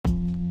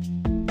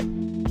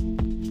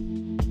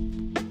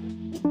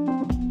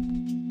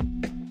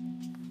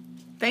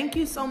Thank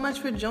you so much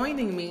for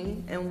joining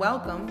me and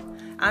welcome.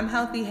 I'm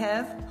Healthy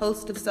Hev,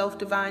 host of Self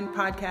Divine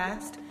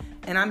Podcast,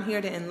 and I'm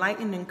here to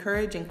enlighten,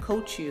 encourage, and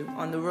coach you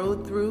on the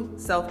road through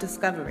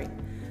self-discovery.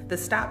 The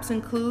stops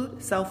include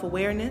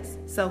self-awareness,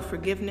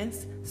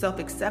 self-forgiveness,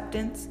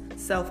 self-acceptance,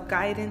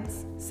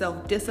 self-guidance,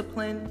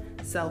 self-discipline,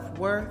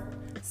 self-worth,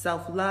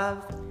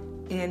 self-love,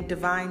 and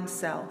divine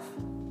self.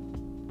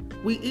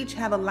 We each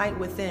have a light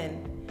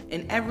within,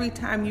 and every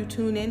time you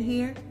tune in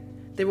here,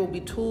 there will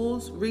be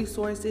tools,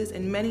 resources,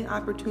 and many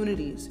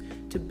opportunities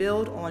to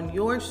build on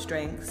your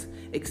strengths,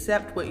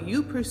 accept what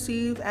you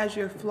perceive as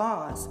your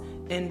flaws,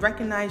 and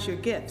recognize your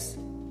gifts.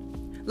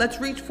 Let's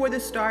reach for the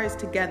stars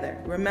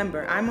together.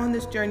 Remember, I'm on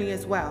this journey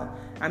as well.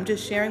 I'm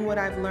just sharing what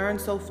I've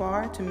learned so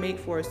far to make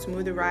for a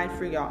smoother ride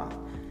for y'all.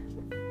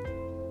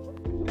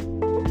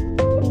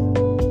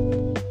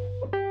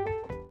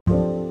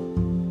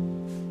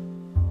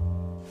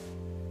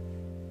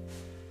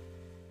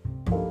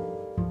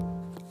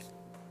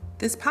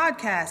 This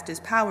podcast is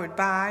powered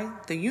by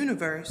the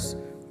universe,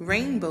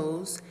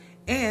 rainbows,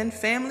 and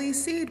family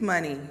seed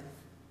money.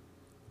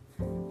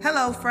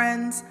 Hello,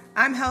 friends.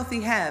 I'm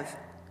Healthy Hev.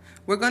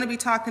 We're going to be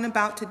talking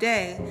about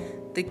today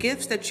the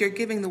gifts that you're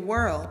giving the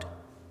world,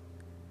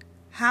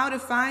 how to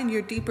find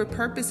your deeper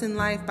purpose in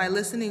life by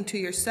listening to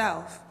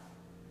yourself,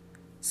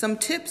 some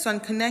tips on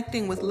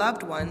connecting with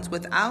loved ones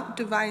without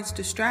device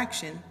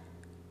distraction,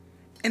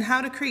 and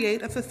how to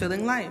create a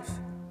fulfilling life.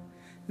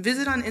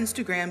 Visit on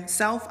Instagram,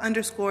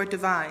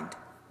 self_divined.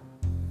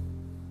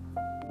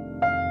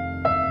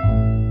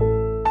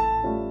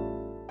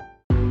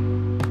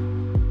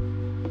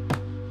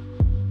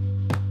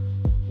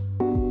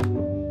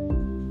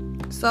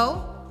 So,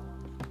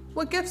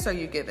 what gifts are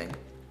you giving?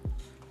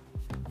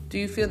 Do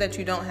you feel that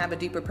you don't have a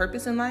deeper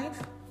purpose in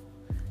life?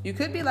 You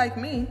could be like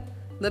me,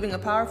 living a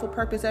powerful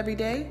purpose every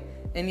day,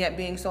 and yet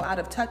being so out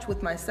of touch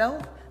with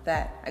myself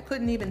that I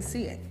couldn't even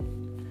see it.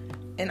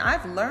 And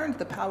I've learned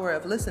the power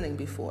of listening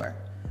before.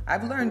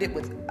 I've learned it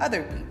with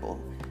other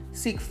people.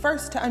 Seek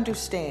first to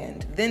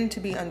understand, then to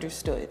be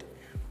understood.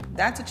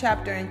 That's a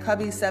chapter in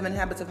Covey's 7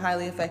 Habits of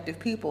Highly Effective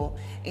People.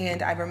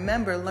 And I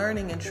remember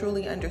learning and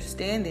truly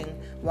understanding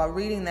while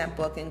reading that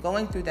book and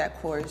going through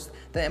that course,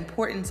 the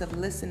importance of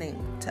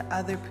listening to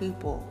other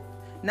people.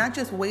 Not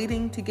just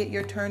waiting to get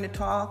your turn to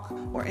talk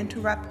or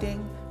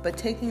interrupting, but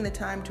taking the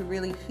time to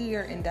really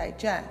hear and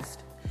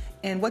digest.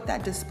 And what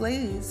that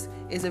displays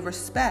is a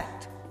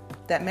respect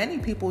that many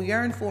people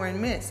yearn for and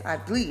miss, I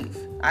believe.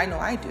 I know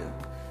I do.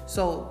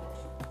 So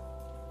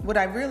what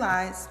I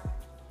realize,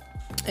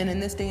 and in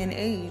this day and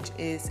age,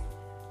 is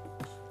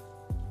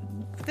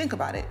think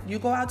about it. You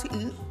go out to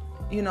eat,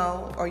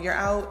 or you're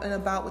out and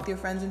about with your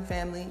friends and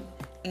family,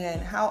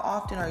 and how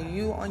often are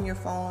you on your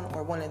phone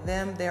or one of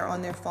them, they're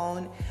on their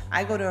phone?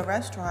 I go to a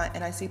restaurant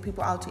and I see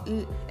people out to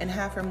eat, and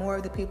half or more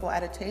of the people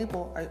at a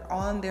table are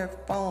on their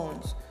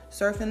phones,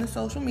 surfing the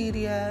social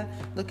media,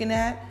 looking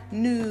at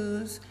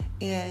news,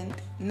 and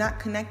not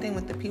connecting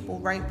with the people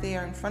right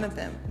there in front of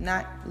them,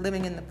 not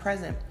living in the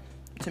present.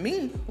 To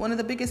me, one of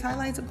the biggest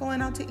highlights of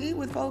going out to eat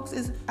with folks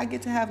is I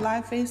get to have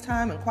live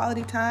FaceTime and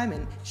quality time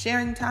and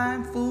sharing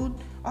time, food,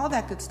 all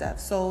that good stuff.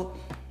 So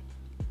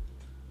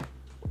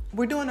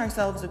we're doing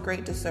ourselves a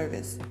great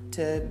disservice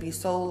to be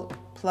so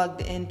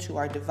plugged into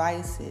our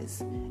devices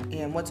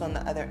and what's on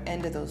the other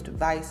end of those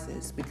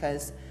devices,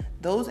 because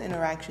those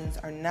interactions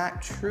are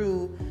not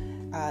true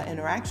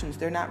interactions.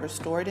 They're not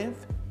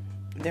restorative.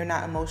 They're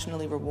not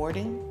emotionally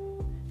rewarding.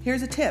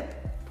 Here's a tip.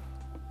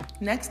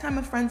 Next time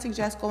a friend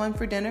suggests going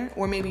for dinner,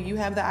 or maybe you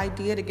have the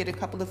idea to get a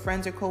couple of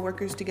friends or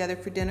coworkers together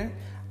for dinner,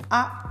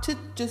 opt to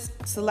just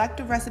select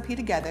a recipe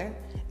together,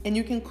 and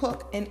you can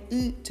cook and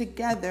eat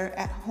together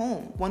at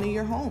home, one of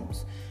your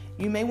homes.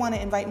 You may want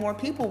to invite more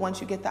people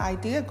once you get the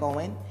idea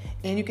going,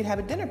 and you can have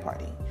a dinner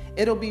party.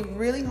 It'll be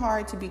really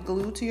hard to be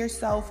glued to your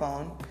cell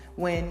phone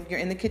when you're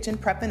in the kitchen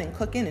prepping and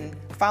cooking and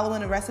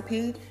following a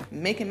recipe,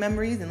 making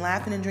memories and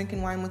laughing and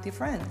drinking wine with your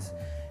friends.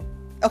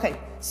 Okay,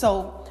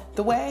 so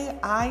the way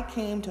I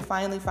came to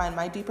finally find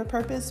my deeper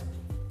purpose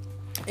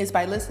is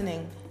by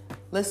listening.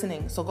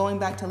 So going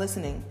back to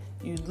listening,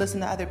 you listen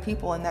to other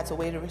people and that's a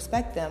way to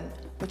respect them,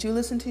 but you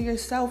listen to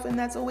yourself and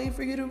that's a way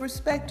for you to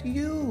respect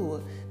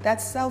you.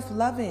 That's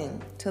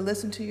self-loving, to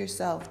listen to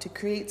yourself, to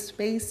create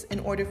space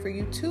in order for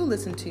you to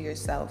listen to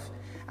yourself.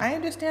 I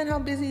understand how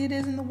busy it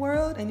is in the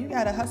world, and you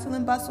got to hustle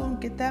and bustle,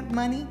 get that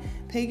money,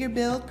 pay your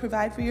bills,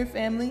 provide for your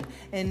family,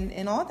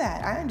 and all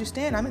that. I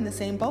understand. I'm in the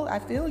same boat. I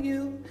feel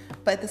you.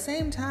 But at the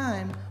same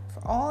time,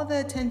 for all the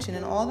attention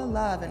and all the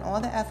love and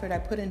all the effort I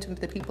put into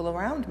the people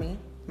around me,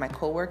 my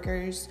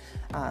coworkers,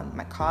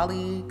 my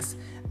colleagues,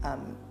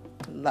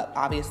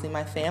 obviously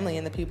my family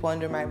and the people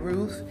under my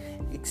roof,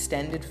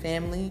 extended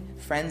family,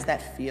 friends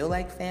that feel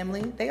like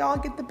family, they all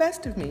get the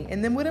best of me.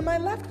 And then what am I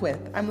left with?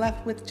 I'm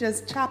left with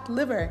just chopped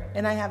liver,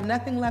 and I have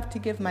nothing left to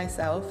give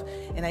myself,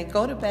 and I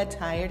go to bed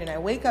tired and I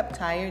wake up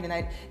tired, and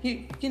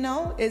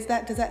does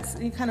that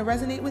kind of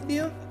resonate with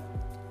you?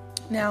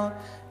 Now,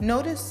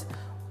 notice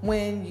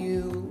when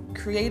you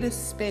create a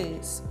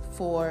space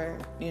for,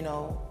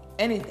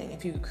 anything.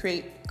 If you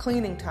create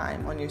cleaning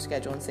time on your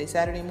schedule and say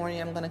Saturday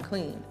morning I'm going to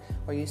clean,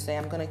 or you say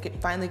I'm going to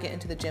finally get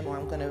into the gym, or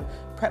I'm going to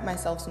prep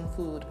myself some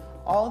food,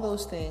 all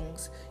those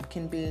things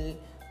can be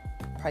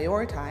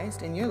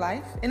prioritized in your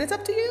life, and it's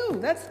up to you.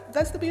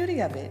 That's the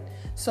beauty of it.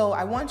 So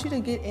I want you to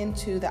get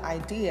into the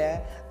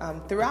idea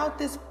throughout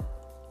this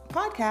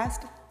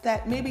podcast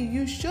that maybe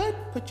you should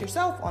put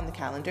yourself on the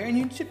calendar and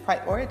you should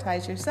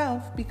prioritize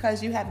yourself,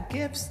 because you have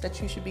gifts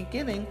that you should be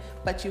giving,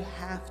 but you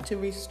have to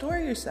restore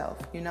yourself,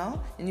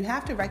 and you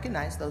have to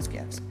recognize those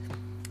gifts.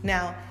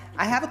 Now,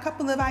 I have a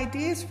couple of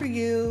ideas for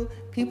you,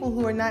 people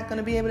who are not going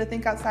to be able to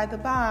think outside the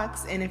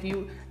box. And if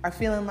you are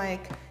feeling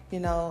like,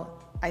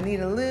 I need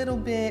a little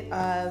bit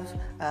of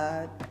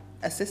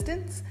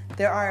assistance,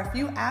 there are a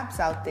few apps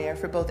out there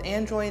for both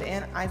Android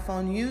and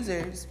iPhone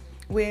users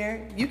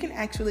where you can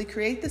actually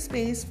create the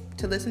space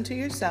to listen to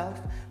yourself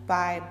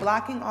by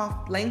blocking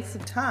off lengths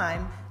of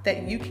time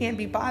that you can't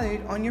be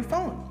bothered on your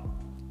phone.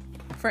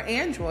 For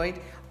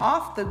Android,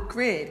 Off the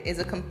Grid is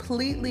a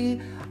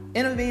completely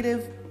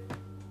innovative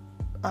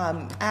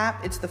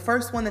app. It's the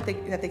first one that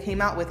they came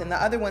out with, and the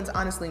other ones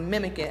honestly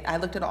mimic it. I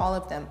looked at all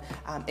of them.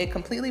 It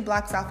completely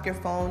blocks off your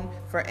phone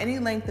for any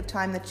length of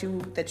time that you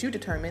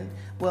determine.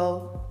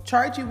 Will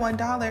charge you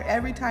 $1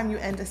 every time you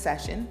end a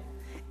session.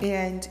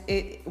 And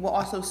it will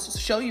also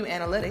show you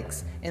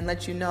analytics and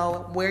let you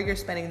know where you're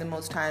spending the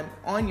most time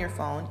on your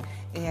phone,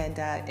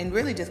 and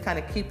really just kind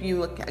of keep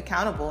you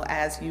accountable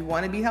as you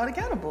want to be held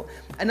accountable.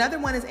 Another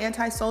one is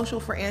Antisocial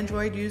for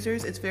Android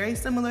users. It's very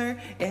similar.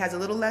 It has a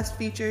little less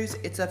features.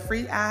 It's a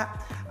free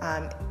app.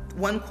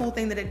 One cool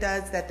thing that it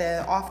does that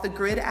the Off the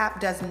Grid app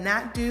does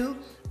not do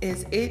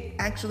is it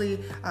actually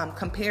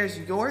compares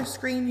your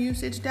screen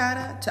usage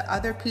data to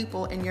other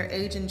people in your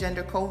age and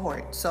gender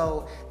cohort.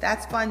 So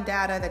that's fun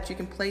data that you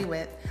can play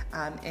with.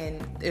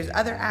 And there's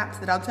other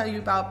apps that I'll tell you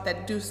about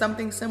that do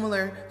something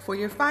similar for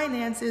your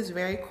finances.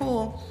 Very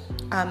cool.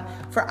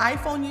 For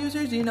iPhone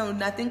users,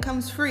 nothing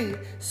comes free.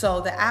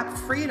 So the app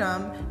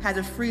Freedom has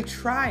a free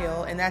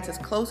trial, and that's as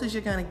close as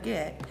you're going to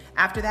get.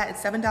 After that,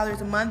 it's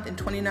 $7 a month and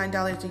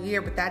 $29 a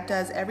year, but that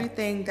does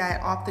everything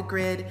that Off the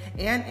Grid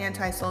and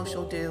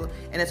Antisocial do.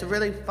 And it's a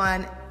really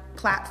fun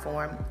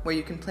platform where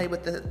you can play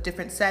with the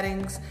different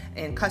settings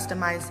and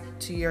customize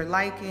to your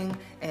liking.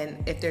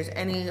 And if there's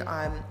any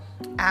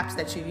apps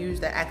that you use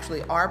that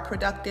actually are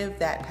productive,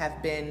 that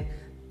have been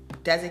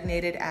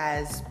designated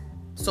as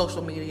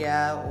social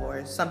media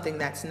or something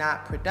that's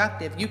not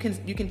productive, you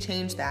can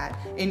change that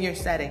in your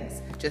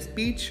settings. Just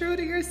be true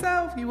to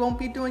yourself. You won't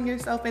be doing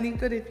yourself any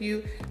good if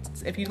you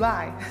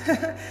lie.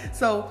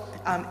 So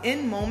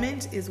In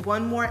Moment is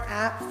one more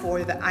app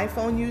for the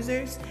iPhone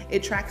users.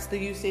 It tracks the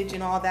usage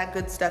and all that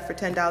good stuff for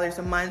 $10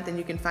 a month, and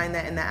you can find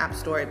that in the App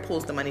Store. It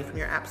pulls the money from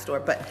your App Store.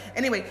 But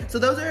anyway, so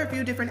those are a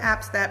few different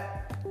apps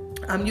that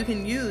you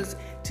can use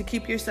to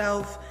keep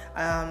yourself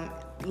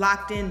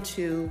locked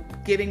into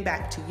giving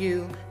back to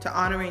you, to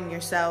honoring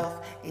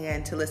yourself,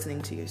 and to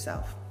listening to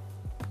yourself.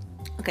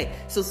 Okay,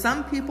 so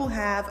some people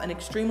have an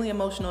extremely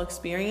emotional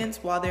experience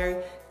while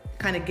they're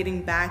kind of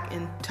getting back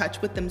in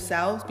touch with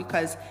themselves,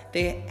 because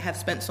they have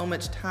spent so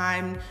much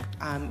time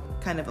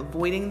kind of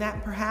avoiding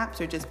that perhaps,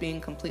 or just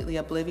being completely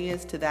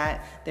oblivious to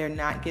that. They're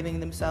not giving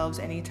themselves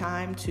any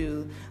time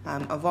to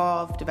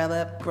evolve,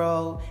 develop,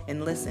 grow,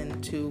 and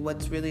listen to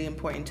what's really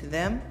important to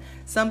them.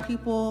 Some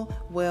people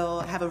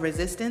will have a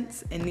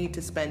resistance and need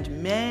to spend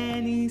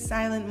many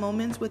silent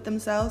moments with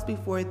themselves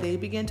before they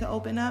begin to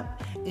open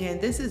up. And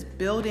this is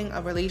building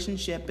a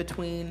relationship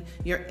between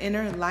your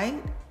inner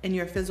light and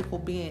your physical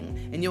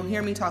being. And you'll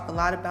hear me talk a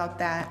lot about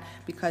that,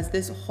 because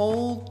this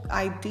whole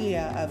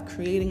idea of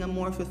creating a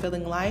more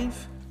fulfilling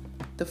life,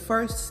 the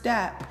first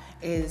step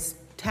is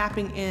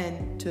tapping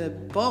into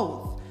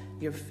both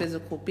your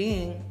physical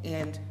being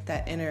and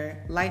that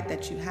inner light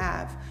that you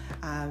have.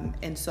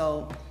 And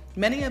so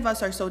many of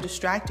us are so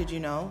distracted,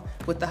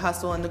 with the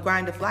hustle and the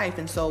grind of life.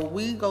 And so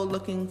we go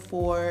looking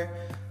for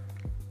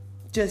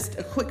just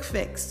a quick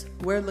fix.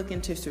 We're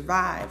looking to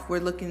survive. We're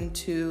looking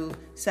to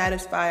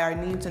satisfy our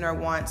needs and our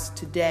wants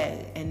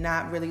today, and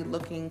not really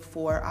looking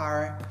for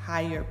our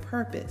higher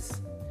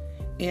purpose.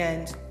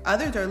 And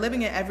others are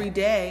living it every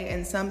day,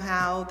 and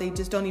somehow they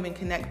just don't even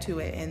connect to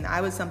it. And I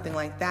was something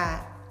like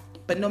that.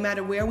 But no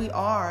matter where we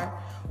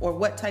are or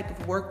what type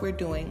of work we're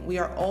doing, we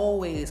are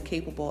always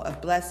capable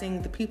of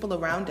blessing the people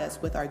around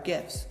us with our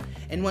gifts.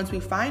 And once we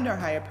find our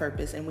higher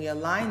purpose and we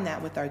align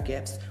that with our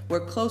gifts,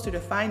 we're closer to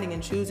finding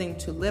and choosing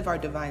to live our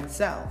divine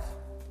self.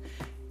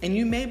 And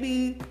you may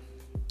be,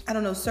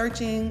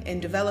 searching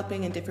and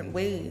developing in different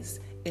ways.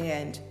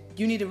 And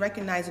you need to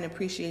recognize and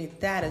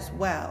appreciate that as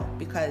well,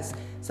 because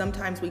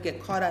sometimes we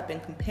get caught up in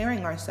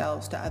comparing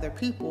ourselves to other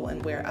people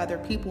and where other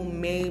people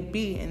may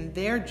be in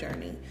their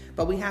journey.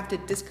 But we have to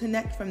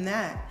disconnect from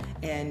that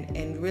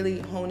and really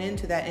hone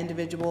into that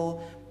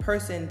individual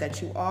person that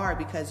you are,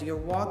 because you're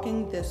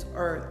walking this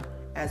earth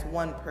as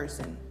one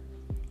person.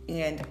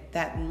 And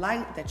that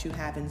light that you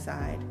have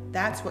inside,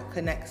 that's what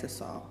connects us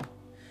all.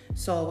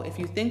 So if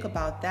you think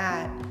about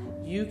that,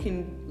 you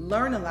can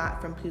learn a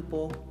lot from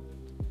people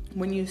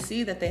when you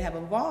see that they have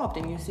evolved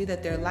and you see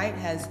that their light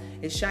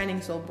is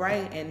shining so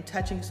bright and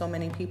touching so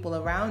many people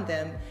around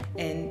them,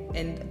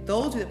 and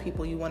those are the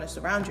people you want to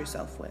surround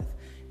yourself with.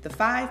 The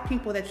 5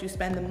 people that you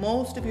spend the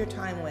most of your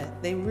time with,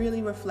 they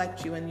really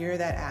reflect you, and you're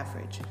that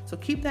average. So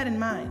keep that in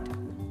mind.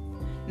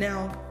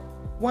 Now,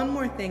 one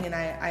more thing, and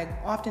I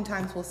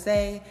oftentimes will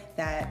say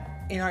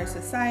that in our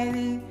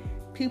society,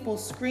 people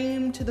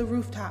scream to the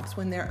rooftops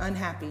when they're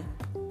unhappy,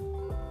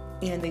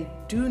 and they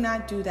do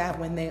not do that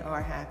when they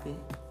are happy.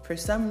 For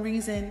some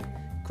reason,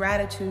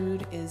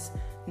 gratitude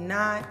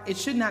it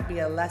should not be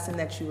a lesson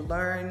that you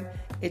learn.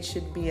 It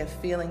should be a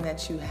feeling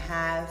that you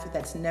have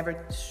that's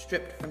never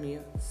stripped from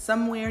you.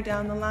 Somewhere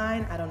down the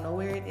line, I don't know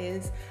where it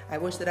is, I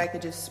wish that I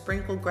could just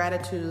sprinkle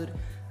gratitude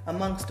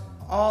amongst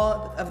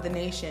all of the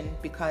nation,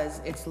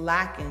 because it's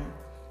lacking.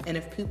 And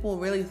if people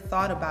really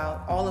thought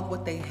about all of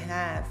what they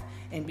have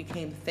and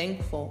became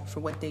thankful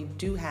for what they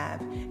do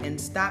have, and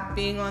stop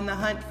being on the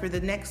hunt for the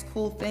next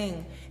cool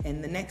thing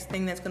and the next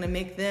thing that's going to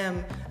make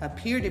them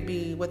appear to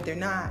be what they're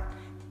not,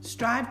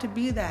 strive to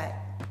be that.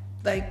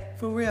 Like,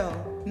 for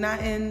real,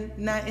 not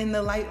in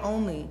the light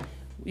only.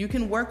 You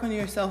can work on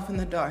yourself in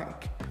the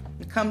dark.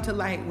 Come to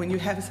light when you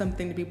have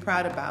something to be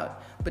proud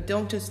about, but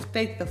don't just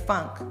fake the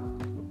funk.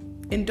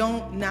 And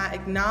don't not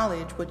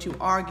acknowledge what you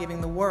are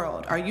giving the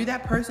world. Are you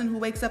that person who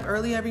wakes up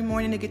early every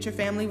morning to get your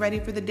family ready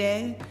for the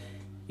day?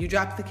 You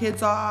drop the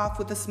kids off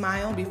with a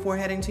smile before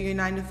heading to your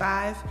 9 to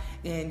 5,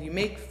 and you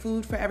make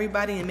food for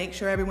everybody and make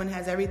sure everyone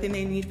has everything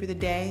they need for the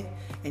day.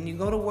 And you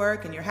go to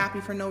work and you're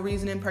happy for no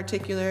reason in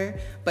particular,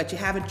 but you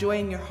have a joy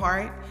in your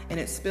heart, and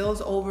it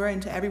spills over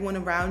into everyone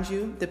around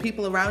you. The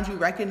people around you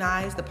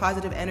recognize the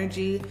positive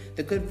energy,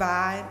 the good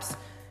vibes,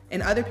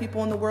 and other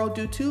people in the world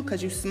do too,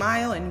 because you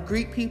smile and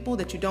greet people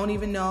that you don't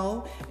even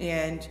know,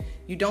 and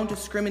you don't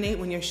discriminate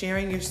when you're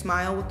sharing your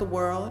smile with the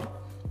world.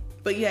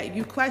 But yet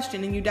you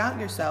question and you doubt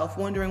yourself,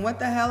 wondering, what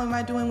the hell am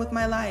I doing with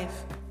my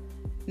life?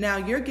 Now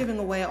you're giving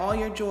away all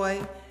your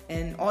joy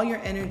and all your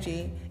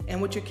energy, and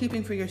what you're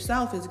keeping for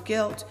yourself is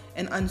guilt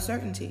and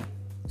uncertainty.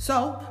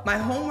 So my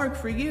homework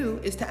for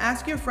you is to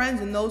ask your friends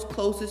and those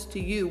closest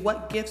to you,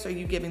 what gifts are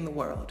you giving the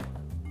world?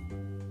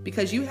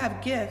 Because you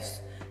have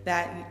gifts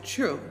that,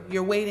 true,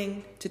 you're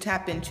waiting to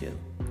tap into,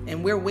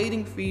 and we're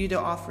waiting for you to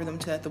offer them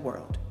to the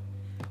world.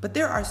 But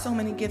there are so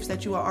many gifts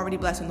that you are already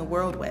blessing the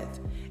world with.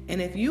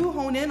 And if you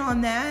hone in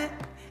on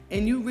that,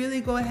 and you really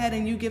go ahead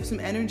and you give some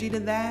energy to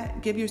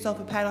that, give yourself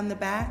a pat on the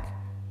back,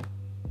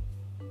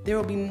 there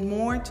will be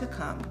more to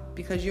come,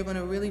 because you're going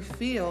to really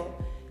feel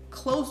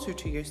closer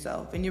to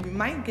yourself, and you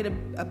might get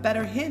a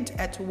better hint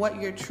at to what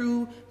your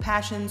true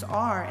passions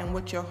are and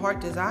what your heart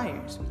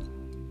desires.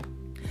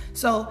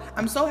 So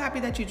I'm so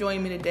happy that you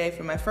joined me today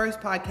for my first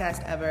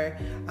podcast ever.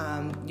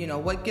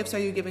 What gifts are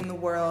you giving the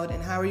world,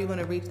 and how are you going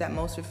to reach that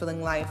most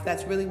fulfilling life?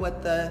 That's really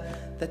what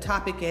the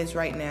topic is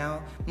right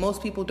now.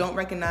 Most people don't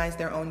recognize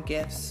their own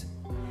gifts.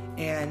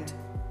 And,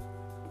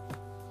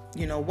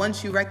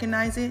 once you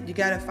recognize it, you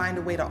got to find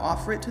a way to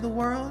offer it to the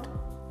world.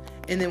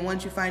 And then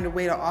once you find a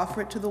way to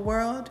offer it to the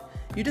world,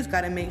 you just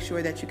got to make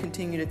sure that you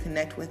continue to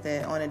connect with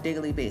it on a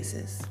daily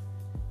basis.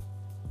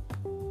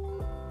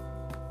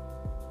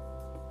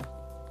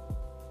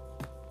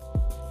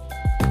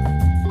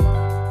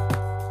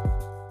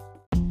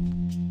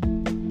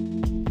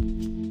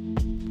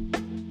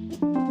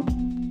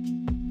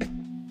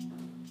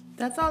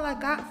 That's all I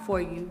got for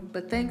you,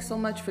 but thanks so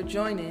much for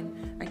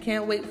joining. I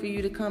can't wait for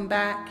you to come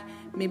back.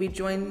 Maybe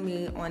join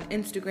me on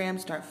Instagram,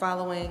 start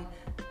following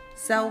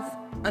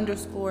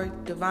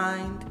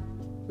self_divined.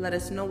 Let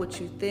us know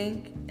what you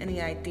think,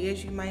 any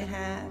ideas you might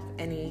have,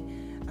 any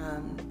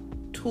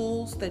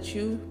tools that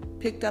you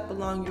picked up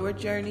along your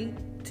journey,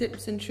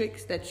 tips and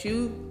tricks that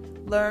you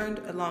learned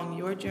along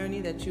your journey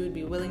that you would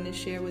be willing to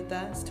share with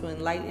us to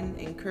enlighten,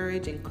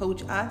 encourage, and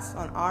coach us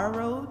on our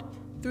road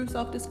through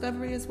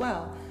self-discovery as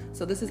well.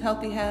 So this is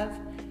Healthy Hev.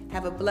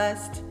 Have a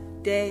blessed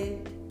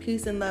day.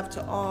 Peace and love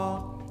to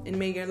all. And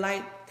may your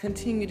light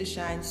continue to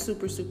shine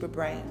super, super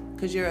bright,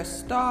 because you're a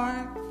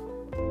star.